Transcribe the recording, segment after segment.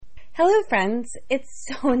Hello, friends. It's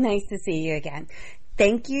so nice to see you again.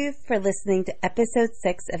 Thank you for listening to episode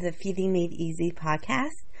 6 of the Feeding Made Easy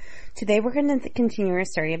podcast. Today we're going to continue our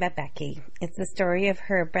story about Becky. It's the story of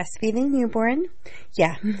her breastfeeding newborn.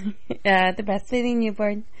 Yeah, the breastfeeding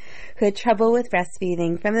newborn who had trouble with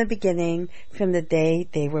breastfeeding from the beginning, from the day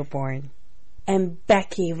they were born. And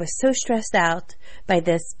Becky was so stressed out by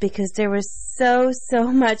this because there was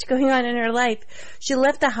so much going on in her life. She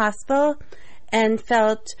left the hospital and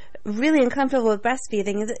felt really uncomfortable with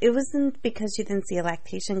breastfeeding. It wasn't because she didn't see a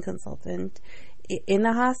lactation consultant in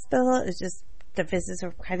the hospital. It was just the visits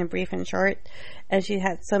were kind of brief and short, and she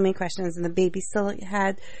had so many questions, and the baby still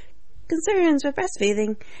had concerns with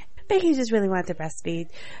breastfeeding. Becky just really wanted to breastfeed,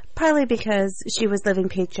 partly because she was living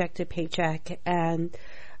paycheck to paycheck, and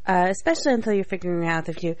especially until you're figuring out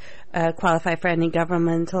if you qualify for any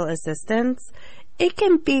governmental assistance, it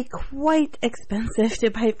can be quite expensive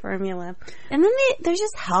to buy formula. And then there's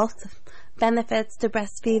just health benefits to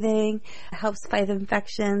breastfeeding. It helps fight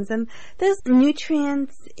infections, and there's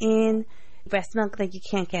nutrients in breast milk that you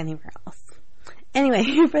can't get anywhere else. Anyway,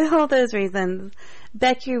 for all those reasons,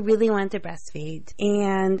 Becky really wanted to breastfeed,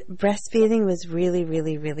 and breastfeeding was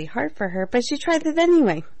really hard for her, but she tried it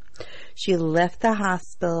anyway. She left the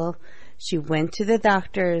hospital. She went to the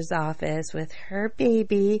doctor's office with her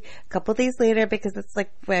baby a couple days later, because it's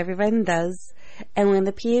like what everyone does. And when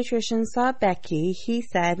the pediatrician saw Becky, he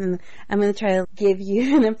said, and I'm going to try to give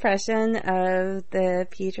you an impression of the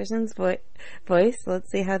pediatrician's voice.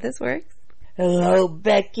 Let's see how this works. Hello,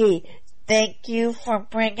 Becky. Thank you for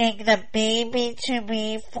bringing the baby to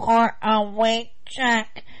me for a weight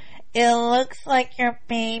check. It looks like your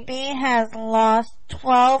baby has lost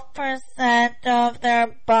 12% of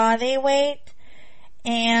their body weight,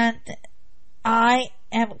 and I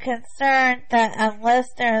am concerned that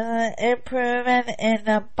unless there's an improvement in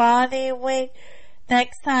the body weight,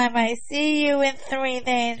 next time I see you in 3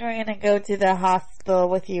 days, we're going to go to the hospital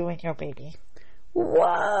with you and your baby.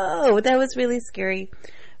 Whoa, that was really scary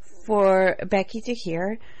for Becky to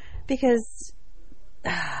hear, because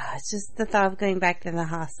it's just the thought of going back to the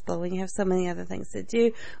hospital when you have so many other things to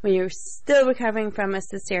do, when you're still recovering from a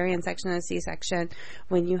cesarean section or a C-section,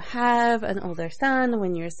 when you have an older son,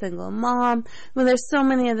 when you're a single mom, when there's so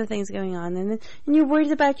many other things going on, and you're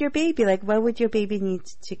worried about your baby. Like, why would your baby need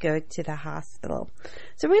to go to the hospital?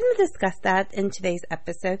 So we're going to discuss that in today's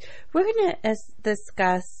episode. We're going to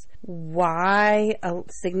discuss why a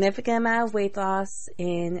significant amount of weight loss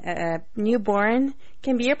in a newborn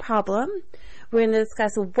can be a problem. We're going to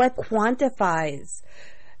discuss what quantifies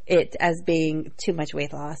it as being too much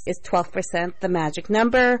weight loss. Is 12% the magic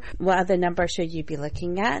number? What other number should you be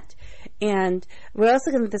looking at? And we're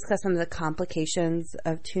also going to discuss some of the complications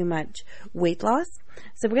of too much weight loss.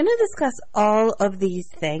 So we're going to discuss all of these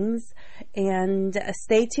things, and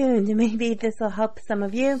stay tuned. Maybe this will help some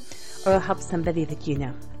of you or help somebody that you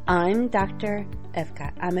know. I'm Dr.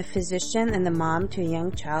 Evka. I'm a physician and the mom to a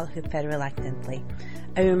young child who fed reluctantly.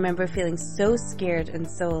 I remember feeling so scared and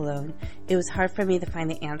so alone. It was hard for me to find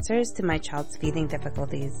the answers to my child's feeding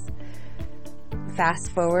difficulties.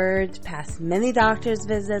 Fast forward past many doctor's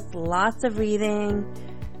visits, lots of reading,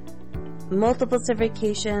 multiple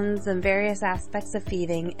certifications and various aspects of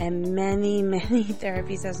feeding, and many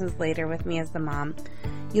therapy sessions later with me as the mom,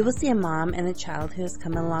 you will see a mom and a child who has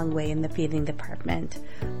come a long way in the feeding department.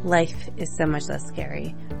 Life is so much less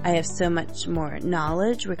scary. I have so much more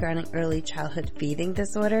knowledge regarding early childhood feeding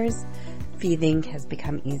disorders. Feeding has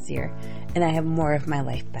become easier, and I have more of my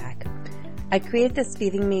life back. I created this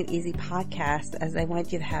Feeding Made Easy podcast as I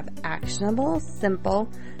want you to have actionable, simple,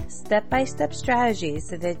 step-by-step strategies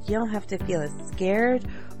so that you don't have to feel as scared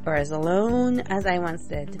or as alone as I once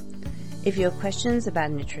did. If you have questions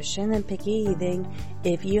about nutrition and picky eating,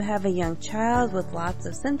 if you have a young child with lots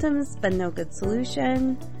of symptoms but no good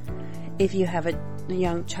solution, if you have a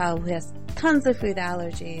young child who has tons of food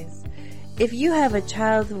allergies, if you have a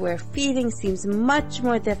child where feeding seems much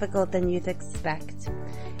more difficult than you'd expect,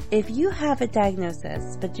 if you have a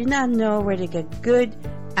diagnosis but do not know where to get good,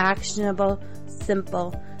 actionable,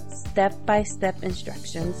 simple, step-by-step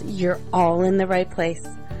instructions, you're all in the right place.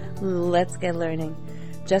 Let's get learning.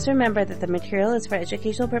 Just remember that the material is for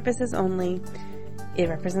educational purposes only. It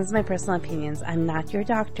represents my personal opinions. I'm not your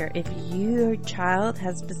doctor. If your child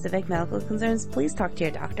has specific medical concerns, please talk to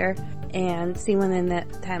your doctor and see one in a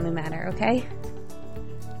timely manner, okay?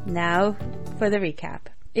 Now for the recap.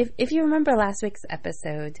 If you remember last week's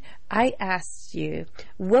episode, I asked you,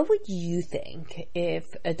 what would you think if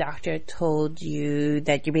a doctor told you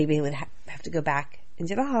that your baby would have to go back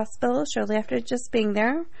into the hospital shortly after just being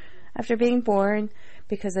there, after being born,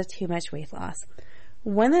 because of too much weight loss?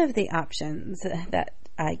 One of the options that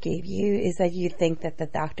I gave you is that you think that the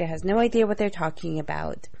doctor has no idea what they're talking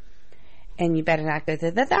about and you better not go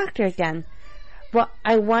to the doctor again. What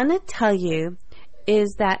I want to tell you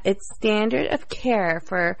is that it's standard of care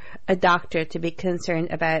for a doctor to be concerned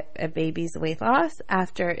about a baby's weight loss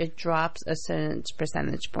after it drops a certain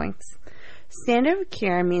percentage points. Standard of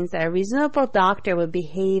care means that a reasonable doctor would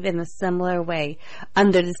behave in a similar way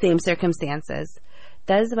under the same circumstances.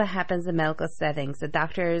 That is what happens in medical settings. The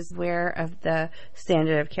doctor is aware of the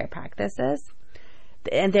standard of care practices,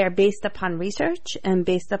 and they're based upon research and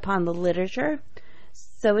based upon the literature.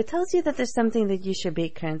 So it tells you that there's something that you should be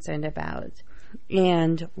concerned about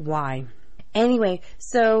and why. Anyway,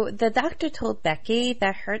 so the doctor told Becky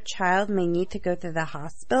that her child may need to go to the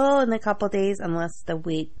hospital in a couple days unless the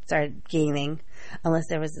weight started gaining, unless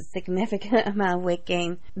there was a significant amount of weight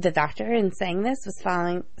gain. The doctor, in saying this, was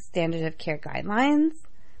following standard of care guidelines.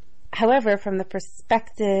 However, from the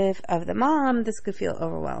perspective of the mom, this could feel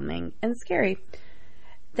overwhelming and scary.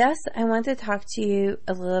 Thus, I want to talk to you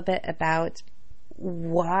a little bit about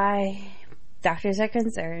why doctors are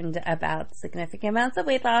concerned about significant amounts of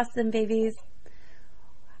weight loss in babies,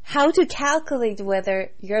 how to calculate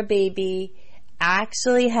whether your baby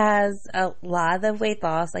actually has a lot of weight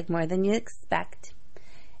loss, like more than you expect,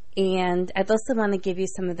 and I'd also want to give you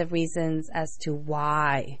some of the reasons as to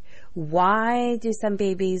why. Why do some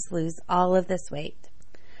babies lose all of this weight?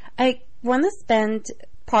 I want to spend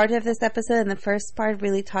part of this episode and the first part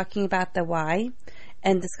really talking about the why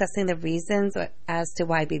and discussing the reasons as to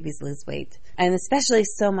why babies lose weight, and especially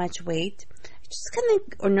so much weight. Just going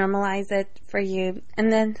to normalize it for you.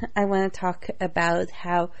 And then I want to talk about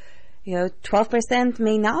how, 12%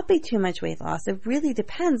 may not be too much weight loss. It really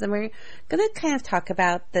depends. And we're going to kind of talk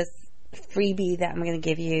about this freebie that I'm going to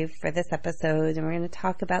give you for this episode. And we're going to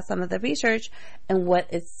talk about some of the research and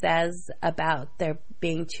what it says about there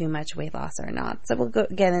being too much weight loss or not. So we'll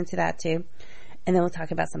get into that too. And then we'll talk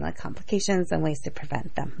about some of the complications and ways to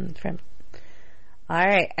prevent them. All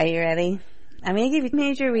right, are you ready? I'm going to give you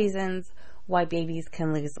major reasons why babies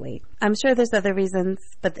can lose weight. I'm sure there's other reasons,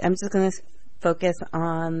 but I'm just going to focus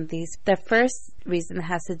on these. The first reason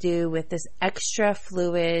has to do with this extra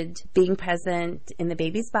fluid being present in the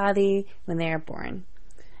baby's body when they are born.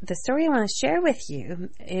 The story I want to share with you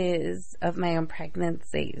is of my own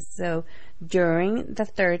pregnancy. So during the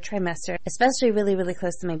third trimester, especially really, really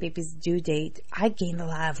close to my baby's due date, I gained a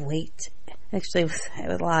lot of weight. Actually, it was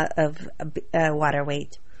a lot of water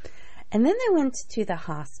weight. And then I went to the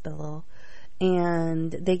hospital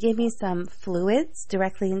and they gave me some fluids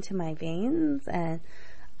directly into my veins, and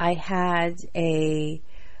I had a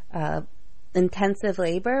intensive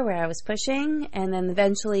labor where I was pushing, and then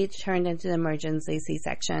eventually it turned into an emergency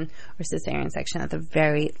C-section or cesarean section at the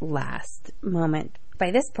very last moment.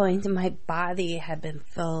 By this point, my body had been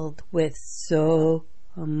filled with so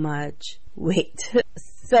much weight,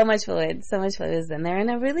 so much fluid was in there,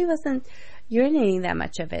 and I really wasn't urinating that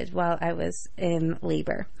much of it while I was in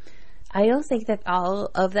labor. I don't think that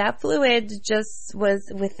all of that fluid just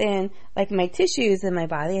was within, like, my tissues in my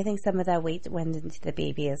body. I think some of that weight went into the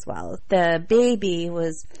baby as well. The baby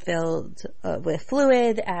was filled with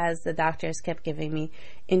fluid as the doctors kept giving me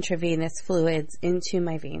intravenous fluids into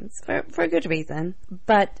my veins for a good reason.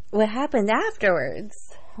 But what happened afterwards,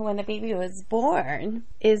 when the baby was born,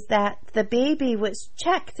 is that the baby was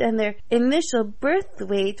checked and their initial birth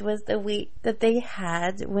weight was the weight that they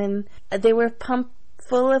had when they were pumped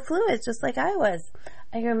full of fluids, just like I was.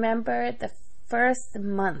 I remember the first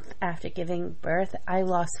month after giving birth, I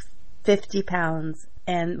lost 50 pounds,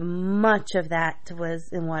 and much of that was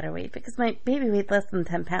in water weight because my baby weighed less than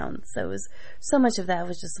 10 pounds. So it was so much of that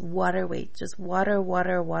was just water weight, just water.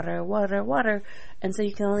 And so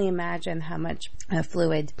you can only imagine how much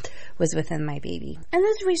fluid was within my baby. And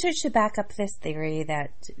there's research to back up this theory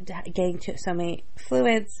that getting to so many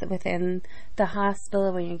fluids within the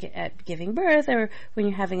hospital when you're giving birth or when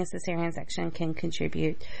you're having a cesarean section can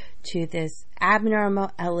contribute to this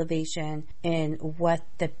abnormal elevation in what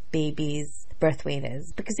the baby's birth weight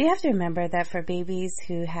is. Because you have to remember that for babies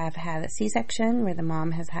who have had a C-section where the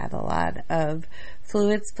mom has had a lot of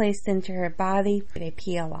fluids placed into her body, they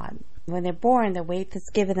pee a lot. When they're born, the weight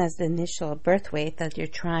that's given as the initial birth weight that you're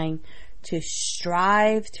trying to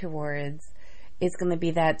strive towards is going to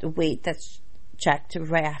be that weight that's checked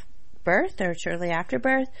right after birth or shortly after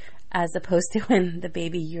birth, as opposed to when the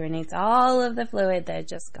baby urinates all of the fluid that it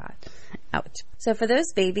just got out. So for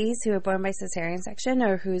those babies who were born by cesarean section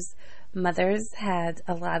or whose mothers had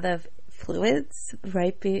a lot of fluids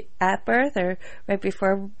at birth or right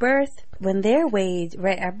before birth, when they're weighed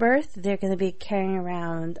right at birth, they're going to be carrying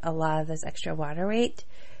around a lot of this extra water weight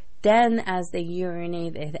Then as they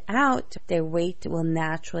urinate it out, their weight will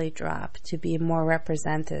naturally drop to be more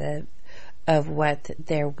representative of what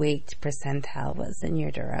their weight percentile was in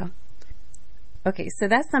utero. Okay, so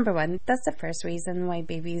that's number one. That's the first reason why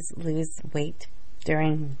babies lose weight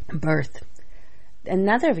during birth.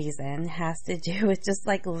 Another reason has to do with just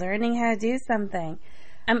like learning how to do something.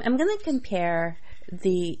 I'm going to compare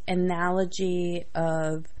the analogy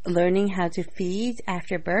of learning how to feed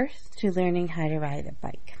after birth to learning how to ride a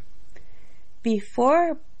bike.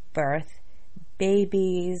 Before birth,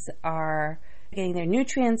 babies are getting their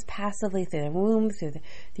nutrients passively through the womb, through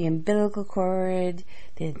the umbilical cord,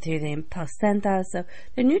 through the placenta. So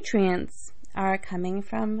the nutrients are coming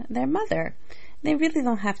from their mother. They really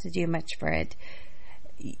don't have to do much for it.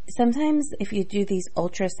 Sometimes if you do these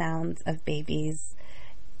ultrasounds of babies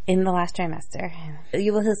in the last trimester,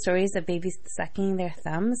 you will hear stories of babies sucking their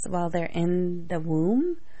thumbs while they're in the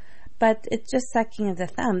womb. But it's just sucking of the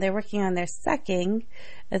thumb. They're working on their sucking.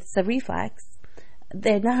 It's a reflex.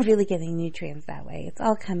 They're not really getting nutrients that way. It's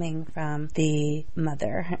all coming from the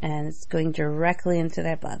mother, and it's going directly into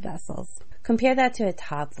their blood vessels. Compare that to a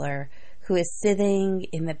toddler who is sitting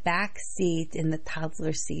in the back seat, in the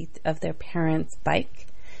toddler seat of their parents' bike,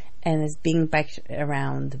 and is being biked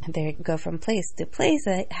around. They go from place to place.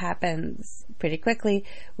 It happens pretty quickly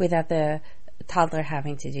without the toddler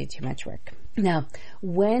having to do too much work. Now,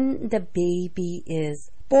 when the baby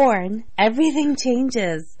is born, everything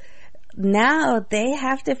changes. Now they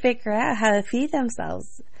have to figure out how to feed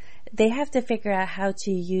themselves. They have to figure out how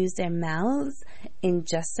to use their mouths in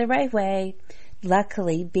just the right way.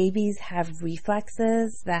 Luckily, babies have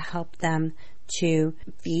reflexes that help them to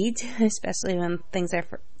feed, especially when things are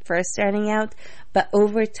first starting out. But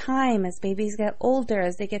over time, as babies get older,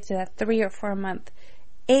 as they get to that 3 or 4 month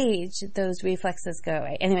age, those reflexes go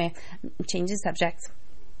away. Anyway, change the subject.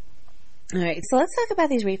 All right, so let's talk about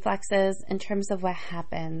these reflexes in terms of what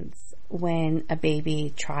happens when a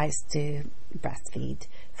baby tries to breastfeed.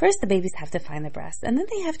 First, the babies have to find the breast, and then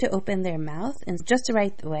they have to open their mouth in just the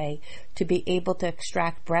right way to be able to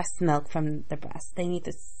extract breast milk from the breast. They need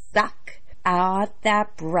to suck out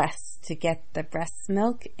that breast to get the breast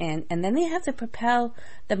milk in, and then they have to propel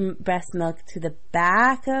the breast milk to the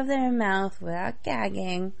back of their mouth without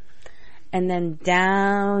gagging, and then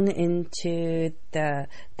down into the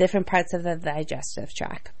different parts of the digestive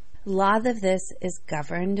tract. A lot of this is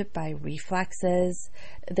governed by reflexes.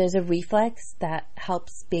 There's a reflex that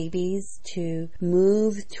helps babies to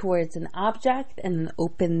move towards an object and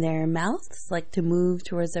open their mouths, like to move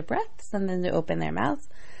towards their breaths and then to open their mouths.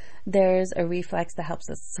 There's a reflex that helps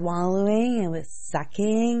with swallowing and with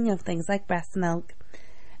sucking of things like breast milk.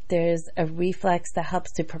 There's a reflex that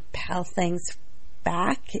helps to propel things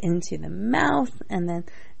back into the mouth and then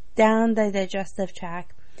down the digestive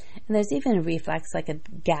tract. And there's even a reflex, like a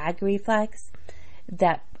gag reflex,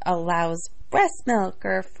 that allows breast milk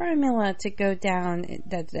or formula to go down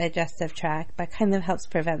the digestive tract, but kind of helps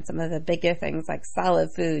prevent some of the bigger things like solid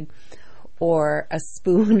food or a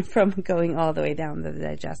spoon from going all the way down the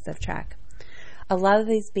digestive tract. A lot of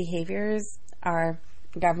these behaviors are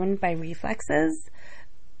governed by reflexes,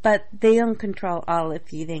 but they don't control all of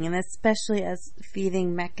feeding, and especially as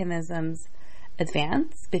feeding mechanisms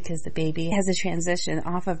advance, because the baby has a transition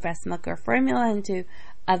off of breast milk or formula into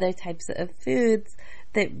other types of foods,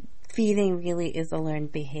 that feeding really is a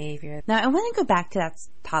learned behavior. Now, I want to go back to that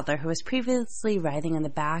toddler who was previously riding on the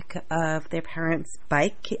back of their parents'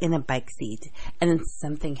 bike in a bike seat, and then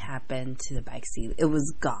something happened to the bike seat. It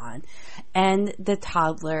was gone, and the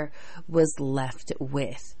toddler was left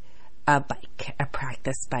with a bike, a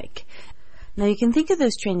practice bike. Now, you can think of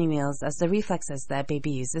those training wheels as the reflexes that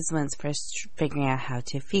baby uses when it's first figuring out how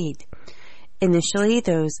to feed. Initially,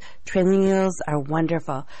 those training wheels are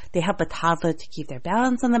wonderful. They help a toddler to keep their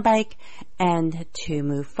balance on the bike and to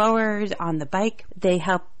move forward on the bike. They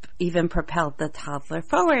help even propel the toddler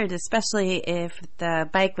forward, especially if the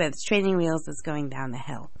bike with its training wheels is going down the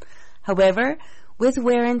hill. However, with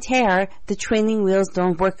wear and tear, the training wheels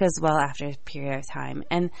don't work as well after a period of time.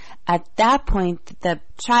 And at that point, the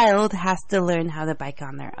child has to learn how to bike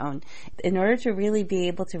on their own. In order to really be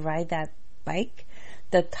able to ride that bike,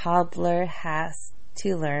 the toddler has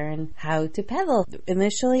to learn how to pedal.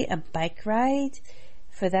 Initially, a bike ride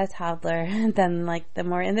for that toddler, then like the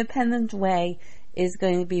more independent way, is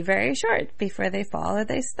going to be very short before they fall or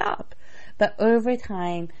they stop. But over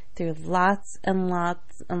time, through lots and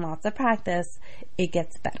lots and lots of practice, it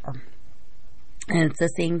gets better. And it's the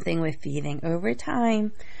same thing with feeding. Over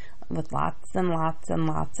time, with lots and lots and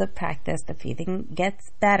lots of practice, the feeding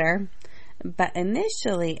gets better. But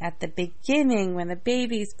initially, at the beginning, when the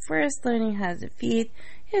baby's first learning how to feed,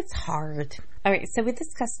 it's hard. All right, so we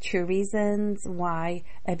discussed 2 reasons why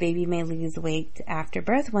a baby may lose weight after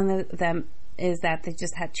birth. One of them is that they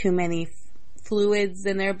just had too many fluids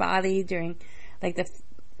in their body during like the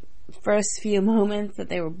first few moments that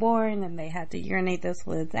they were born, and they had to urinate those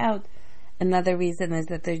fluids out. Another reason is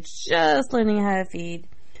that they're just learning how to feed.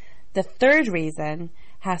 The third reason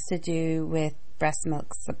has to do with breast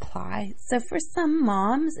milk supply. So for some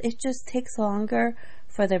moms, it just takes longer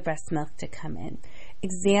for their breast milk to come in.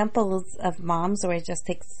 Examples of moms where it just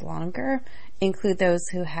takes longer include those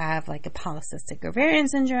who have like a polycystic ovarian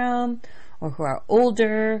syndrome, or who are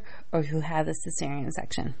older, or who have a cesarean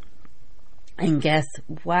section. And guess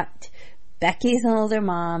what? Becky's an older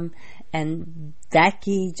mom, and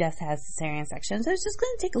Becky just has cesarean section, so it's just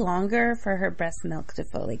going to take longer for her breast milk to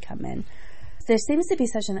fully come in. There seems to be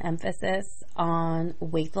such an emphasis on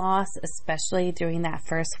weight loss, especially during that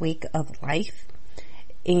first week of life.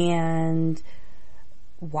 And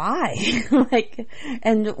why?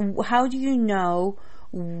 And how do you know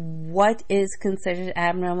what is considered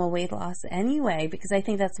abnormal weight loss anyway? Because I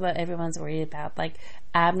think that's what everyone's worried about, like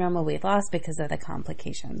abnormal weight loss because of the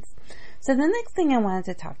complications. So the next thing I wanted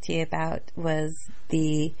to talk to you about was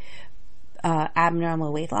the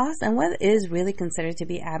abnormal weight loss and what is really considered to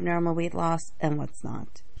be abnormal weight loss and what's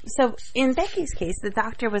not. So in Becky's case, the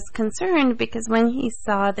doctor was concerned because when he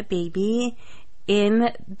saw the baby in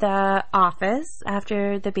the office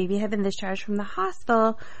after the baby had been discharged from the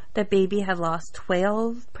hospital, the baby had lost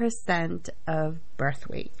 12% of birth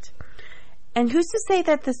weight. And who's to say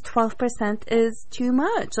that this 12% is too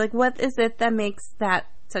much? Like, what is it that makes that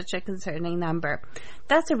such a concerning number?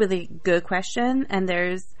 That's a really good question, and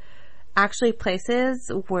there's actually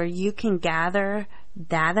places where you can gather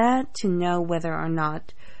data to know whether or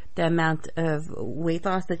not the amount of weight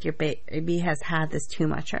loss that your baby has had is too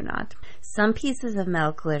much or not. Some pieces of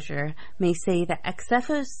medical literature may say that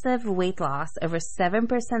excessive weight loss over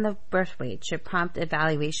 7% of birth weight should prompt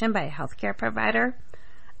evaluation by a healthcare provider.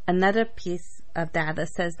 Another piece of data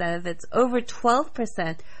says that if it's over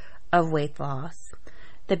 12% of weight loss,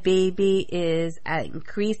 the baby is at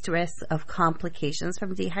increased risk of complications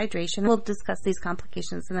from dehydration. We'll discuss these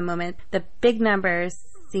complications in a moment. The big numbers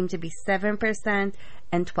seem to be 7%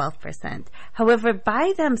 and 12%. However,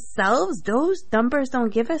 by themselves, those numbers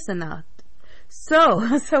don't give us enough. So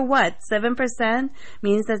what? 7%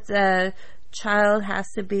 means that the child has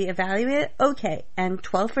to be evaluated? Okay. And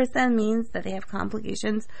 12% means that they have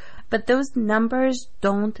complications. But those numbers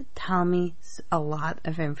don't tell me a lot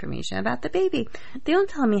of information about the baby. They don't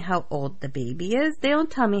tell me how old the baby is. They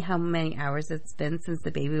don't tell me how many hours it's been since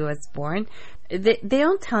the baby was born. They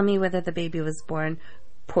don't tell me whether the baby was born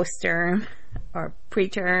post-term or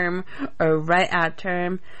preterm or right at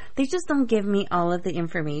term. They just don't give me all of the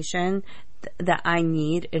information that I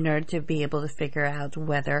need in order to be able to figure out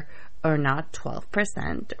whether or not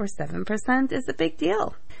 12% or 7% is a big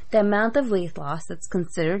deal. The amount of weight loss that's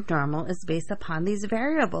considered normal is based upon these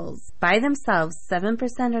variables. By themselves,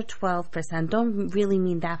 7% or 12% don't really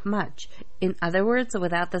mean that much. In other words,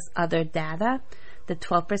 without this other data, the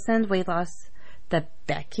 12% weight loss that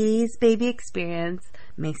Becky's baby experienced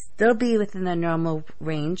may still be within the normal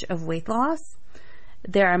range of weight loss.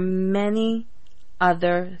 There are many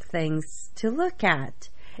other things to look at.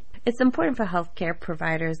 It's important for healthcare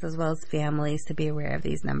providers as well as families to be aware of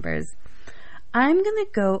these numbers. I'm going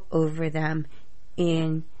to go over them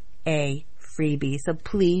in a freebie, so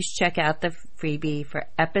please check out the freebie for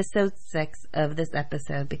episode 6 of this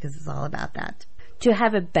episode because it's all about that. To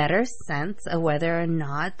have a better sense of whether or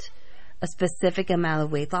not a specific amount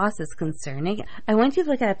of weight loss is concerning, I want you to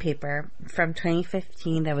look at a paper from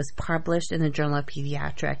 2015 that was published in the Journal of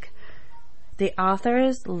Pediatrics. The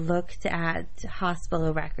authors looked at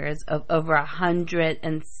hospital records of over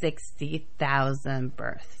 160,000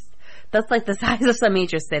 births. That's like the size of some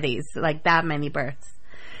major cities, like that many births.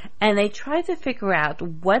 And they tried to figure out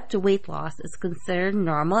what weight loss is considered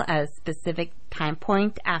normal at a specific time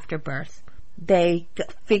point after birth. They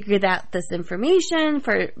figured out this information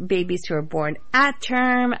for babies who were born at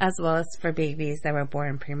term as well as for babies that were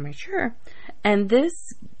born premature. And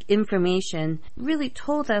this information really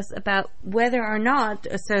told us about whether or not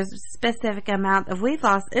a specific amount of weight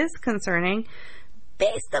loss is concerning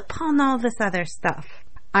based upon all this other stuff.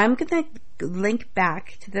 I'm going to link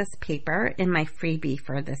back to this paper in my freebie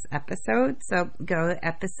for this episode. So go to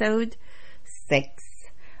episode 6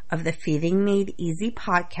 of the Feeding Made Easy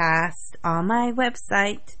podcast on my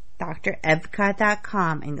website,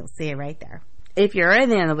 drevka.com, and you'll see it right there. If you're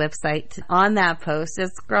already on the website, on that post,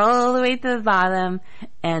 just scroll all the way to the bottom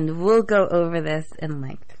and we'll go over this in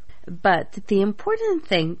length. But the important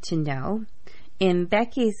thing to know in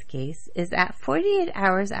Becky's case is at 48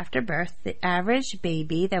 hours after birth, the average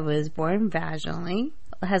baby that was born vaginally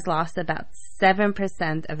has lost about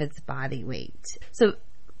 7% of its body weight. So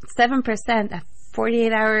 7% at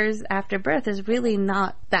 48 hours after birth is really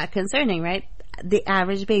not that concerning, right? The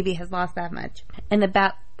average baby has lost that much. And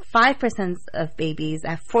about 5% of babies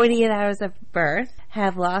at 48 hours of birth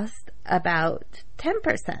have lost about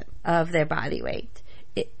 10% of their body weight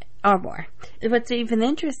or more. What's even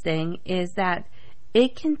interesting is that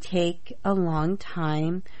it can take a long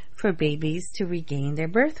time for babies to regain their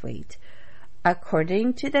birth weight.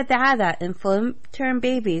 According to the data, in full-term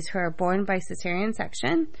babies who are born by cesarean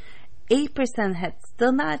section, 8% had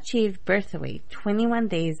still not achieved birth weight 21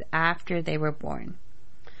 days after they were born.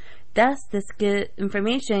 Thus, this good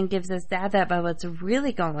information gives us data about what's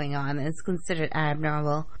really going on and is considered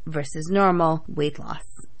abnormal versus normal weight loss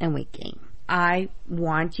and weight gain. I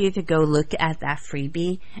want you to go look at that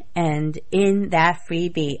freebie, and in that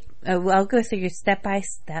freebie, I'll go through your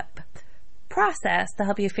step-by-step process to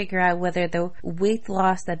help you figure out whether the weight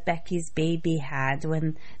loss that Becky's baby had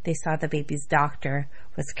when they saw the baby's doctor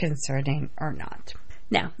was concerning or not.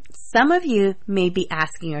 Now, some of you may be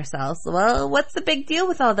asking yourselves, well, what's the big deal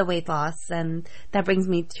with all the weight loss? And that brings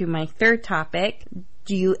me to my third topic.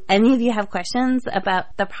 Do any of you have questions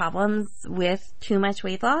about the problems with too much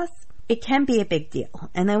weight loss? It can be a big deal,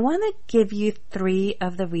 and I want to give you 3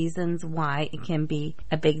 of the reasons why it can be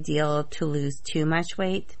a big deal to lose too much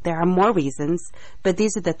weight. There are more reasons, but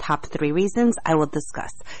these are the top 3 reasons I will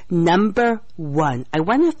discuss. Number 1, I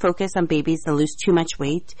want to focus on babies that lose too much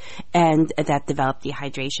weight and that develop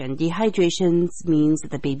dehydration. Dehydration means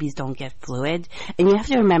that the babies don't get fluid, and you have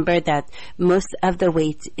to remember that most of the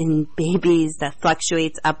weight in babies that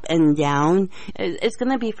fluctuates up and down is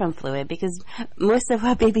going to be from fluid, because most of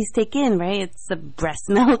what babies take in, right? It's the breast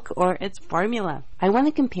milk or it's formula. I want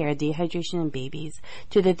to compare dehydration in babies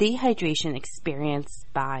to the dehydration experienced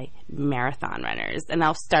by marathon runners. And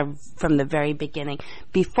I'll start from the very beginning.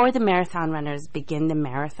 Before the marathon runners begin the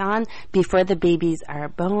marathon, before the babies are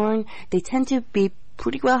born, they tend to be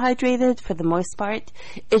pretty well hydrated for the most part.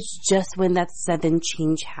 It's just when that sudden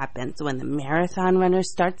change happens, when the marathon runner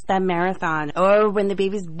starts that marathon, or when the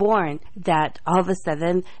baby's born, that all of a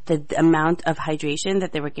sudden the amount of hydration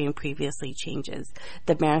that they were getting previously changes.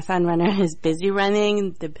 The marathon runner is busy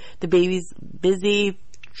running, the baby's busy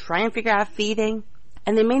trying to figure out feeding,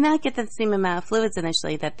 and they may not get the same amount of fluids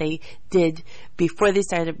initially that they did before they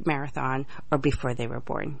started a marathon or before they were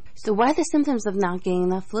born. So what are the symptoms of not getting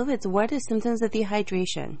enough fluids? What are the symptoms of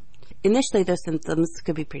dehydration? Initially, those symptoms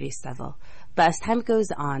could be pretty subtle, but as time goes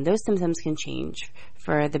on, those symptoms can change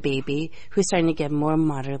for the baby who's starting to get more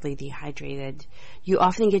moderately dehydrated. You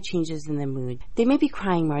often get changes in the mood. They may be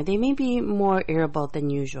crying more. They may be more irritable than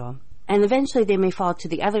usual. And eventually they may fall to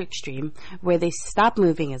the other extreme where they stop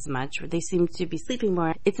moving as much, where they seem to be sleeping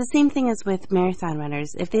more. It's the same thing as with marathon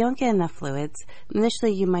runners. If they don't get enough fluids,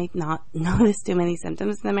 initially you might not notice too many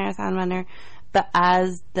symptoms in the marathon runner, but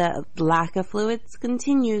as the lack of fluids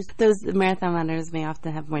continues, those marathon runners may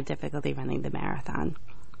often have more difficulty running the marathon.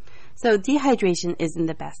 So dehydration isn't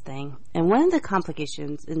the best thing. And one of the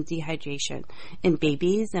complications in dehydration in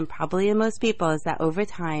babies and probably in most people is that over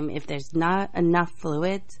time, if there's not enough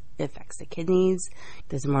fluids, it affects the kidneys.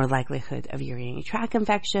 There's more likelihood of urinary tract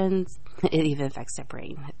infections. It even affects the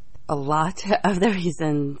brain. A lot of the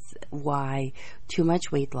reasons why too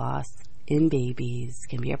much weight loss in babies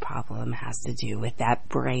can be a problem has to do with that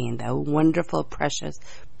brain, that wonderful, precious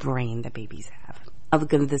brain that babies have. I'm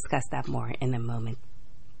going to discuss that more in a moment.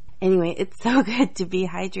 Anyway, it's so good to be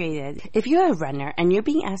hydrated. If you're a runner and you're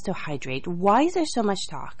being asked to hydrate, why is there so much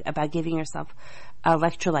talk about giving yourself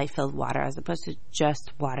electrolyte-filled water as opposed to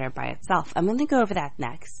just water by itself? I'm going to go over that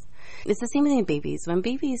next. It's the same thing in babies. When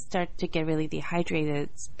babies start to get really dehydrated,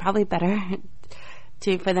 it's probably better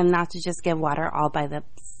for them not to just get water all by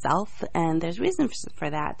themselves, and there's reasons for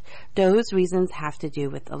that. Those reasons have to do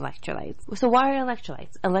with electrolytes. So why are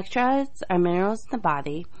electrolytes? Electrolytes are minerals in the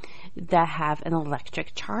body that have an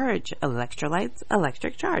electric charge. Electrolytes,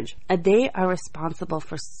 electric charge. They are responsible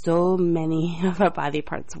for so many of our body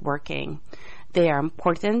parts working. They are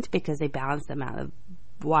important because they balance the amount of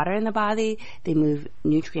water in the body, they move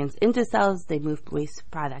nutrients into cells, they move waste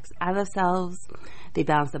products out of cells, they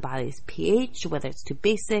balance the body's pH, whether it's too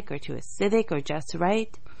basic or too acidic or just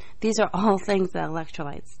right. These are all things that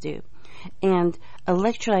electrolytes do. And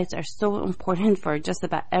electrolytes are so important for just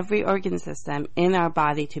about every organ system in our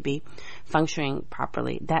body to be functioning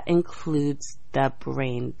properly. That includes the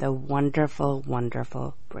brain, the wonderful,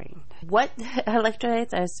 wonderful brain. What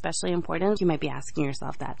electrolytes are especially important? You might be asking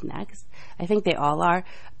yourself that next. I think they all are.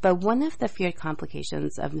 But one of the feared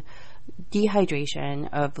complications of dehydration,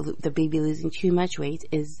 of the baby losing too much weight,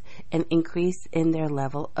 is an increase in their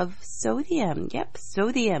level of sodium. Yep,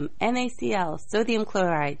 sodium, NaCl, sodium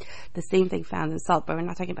chloride. The same thing found in salt, but we're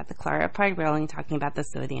not talking about the chloride part. We're only talking about the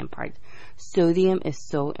sodium part. Sodium is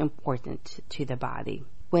so important to the body.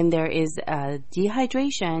 When there is a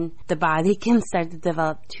dehydration, the body can start to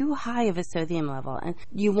develop too high of a sodium level. And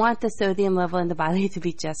you want the sodium level in the body to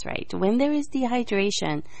be just right. When there is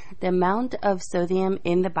dehydration, the amount of sodium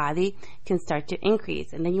in the body can start to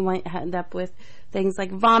increase. And then you might end up with things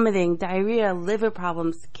like vomiting, diarrhea, liver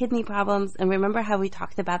problems, kidney problems. And remember how we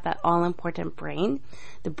talked about that all-important brain?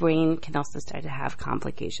 The brain can also start to have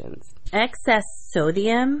complications. Excess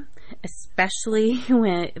sodium, especially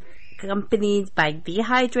when accompanied by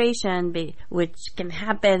dehydration, which can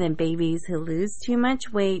happen in babies who lose too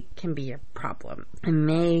much weight, can be a problem. They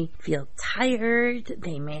may feel tired,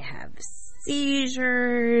 they may have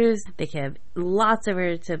seizures, they can have lots of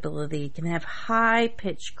irritability, can have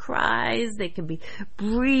high-pitched cries, they can be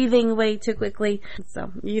breathing way too quickly,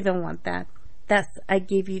 so you don't want that. Thus, I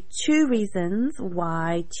gave you 2 reasons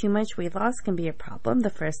why too much weight loss can be a problem. The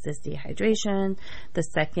first is dehydration. The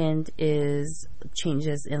second is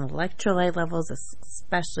changes in electrolyte levels,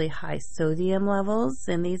 especially high sodium levels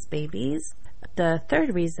in these babies. The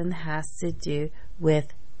third reason has to do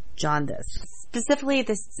with jaundice. Specifically,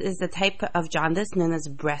 this is a type of jaundice known as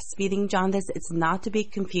breastfeeding jaundice. It's not to be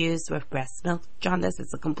confused with breast milk jaundice.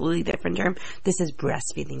 It's a completely different term. This is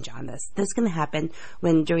breastfeeding jaundice. This can happen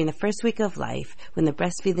when during the first week of life, when the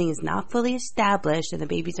breastfeeding is not fully established and the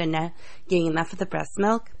babies are not getting enough of the breast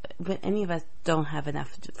milk. When any of us don't have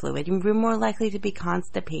enough fluid, we're more likely to be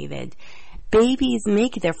constipated. Babies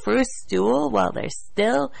make their first stool while they're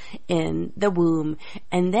still in the womb.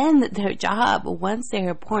 And then their job, once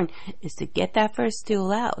they're born, is to get that first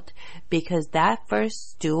stool out. Because that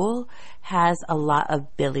first stool has a lot of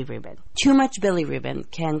bilirubin. Too much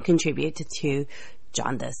bilirubin can contribute to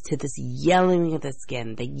jaundice, to this yellowing of the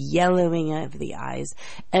skin, the yellowing of the eyes,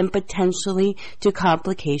 and potentially to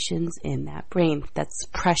complications in that brain. That's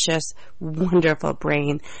precious, wonderful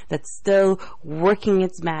brain that's still working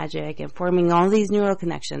its magic and forming all these neural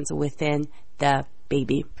connections within the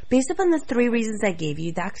baby. Based upon the 3 reasons I gave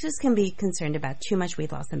you, doctors can be concerned about too much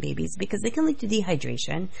weight loss in babies because it can lead to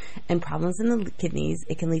dehydration and problems in the kidneys.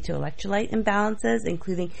 It can lead to electrolyte imbalances,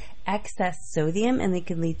 including excess sodium, and it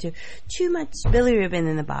can lead to too much bilirubin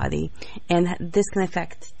in the body. And this can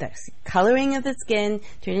affect the coloring of the skin,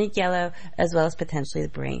 turning it yellow, as well as potentially the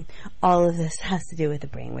brain. All of this has to do with the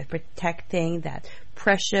brain, with protecting that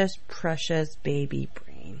precious, precious baby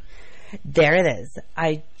brain. There it is.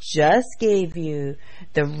 I just gave you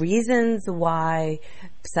the reasons why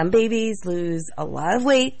some babies lose a lot of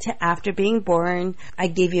weight after being born. I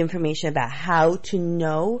gave you information about how to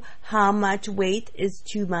know how much weight is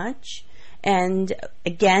too much. And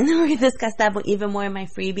again, we're going to discuss that even more in my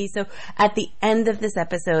freebie. So at the end of this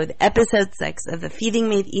episode, episode 6 of the Feeding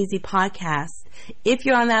Made Easy podcast, if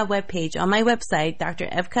you're on that webpage, on my website,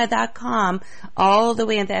 drevka.com, all the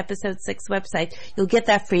way into episode 6 website, you'll get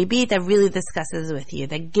that freebie that really discusses with you,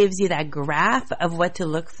 that gives you that graph of what to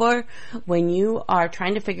look for when you are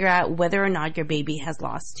trying to figure out whether or not your baby has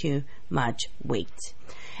lost too much weight.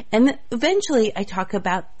 And eventually I talk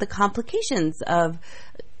about the complications of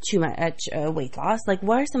too much weight loss. Like,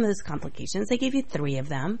 what are some of those complications? I gave you 3 of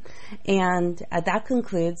them. And that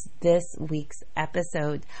concludes this week's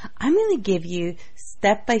episode. I'm going to give you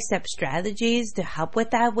step-by-step strategies to help with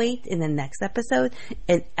that weight in the next episode,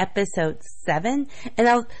 in episode 7. And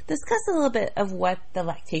I'll discuss a little bit of what the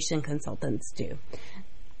lactation consultants do.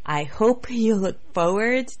 I hope you look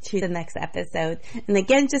forward to the next episode. And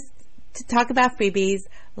again, just to talk about freebies,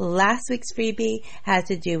 last week's freebie had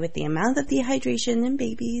to do with the amount of dehydration in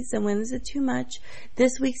babies and when is it too much.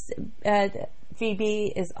 This week's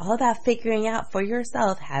freebie is all about figuring out for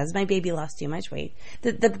yourself, has my baby lost too much weight?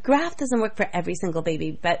 The graph doesn't work for every single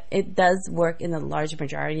baby, but it does work in the large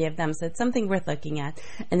majority of them, so it's something worth looking at.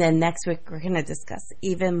 And then next week we're going to discuss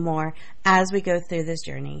even more as we go through this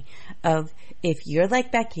journey of, if you're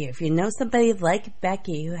like Becky, if you know somebody like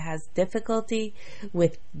Becky who has difficulty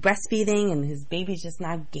with breastfeeding and whose baby's just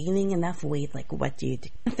not gaining enough weight, like, what do you do?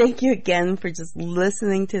 Thank you again for just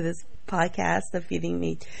listening to this podcast, the Feeding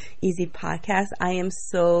Made Easy podcast. I am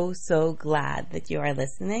so, so glad that you are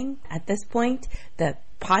listening. At this point, the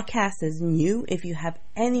podcast is new. If you have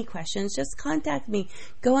any questions, just contact me.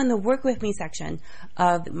 Go on the Work With Me section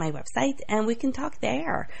of my website and we can talk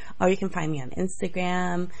there. Or you can find me on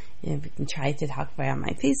Instagram. We can try to talk on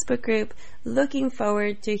my Facebook group. Looking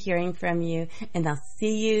forward to hearing from you, and I'll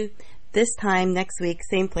see you this time next week,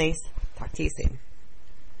 same place. Talk to you soon.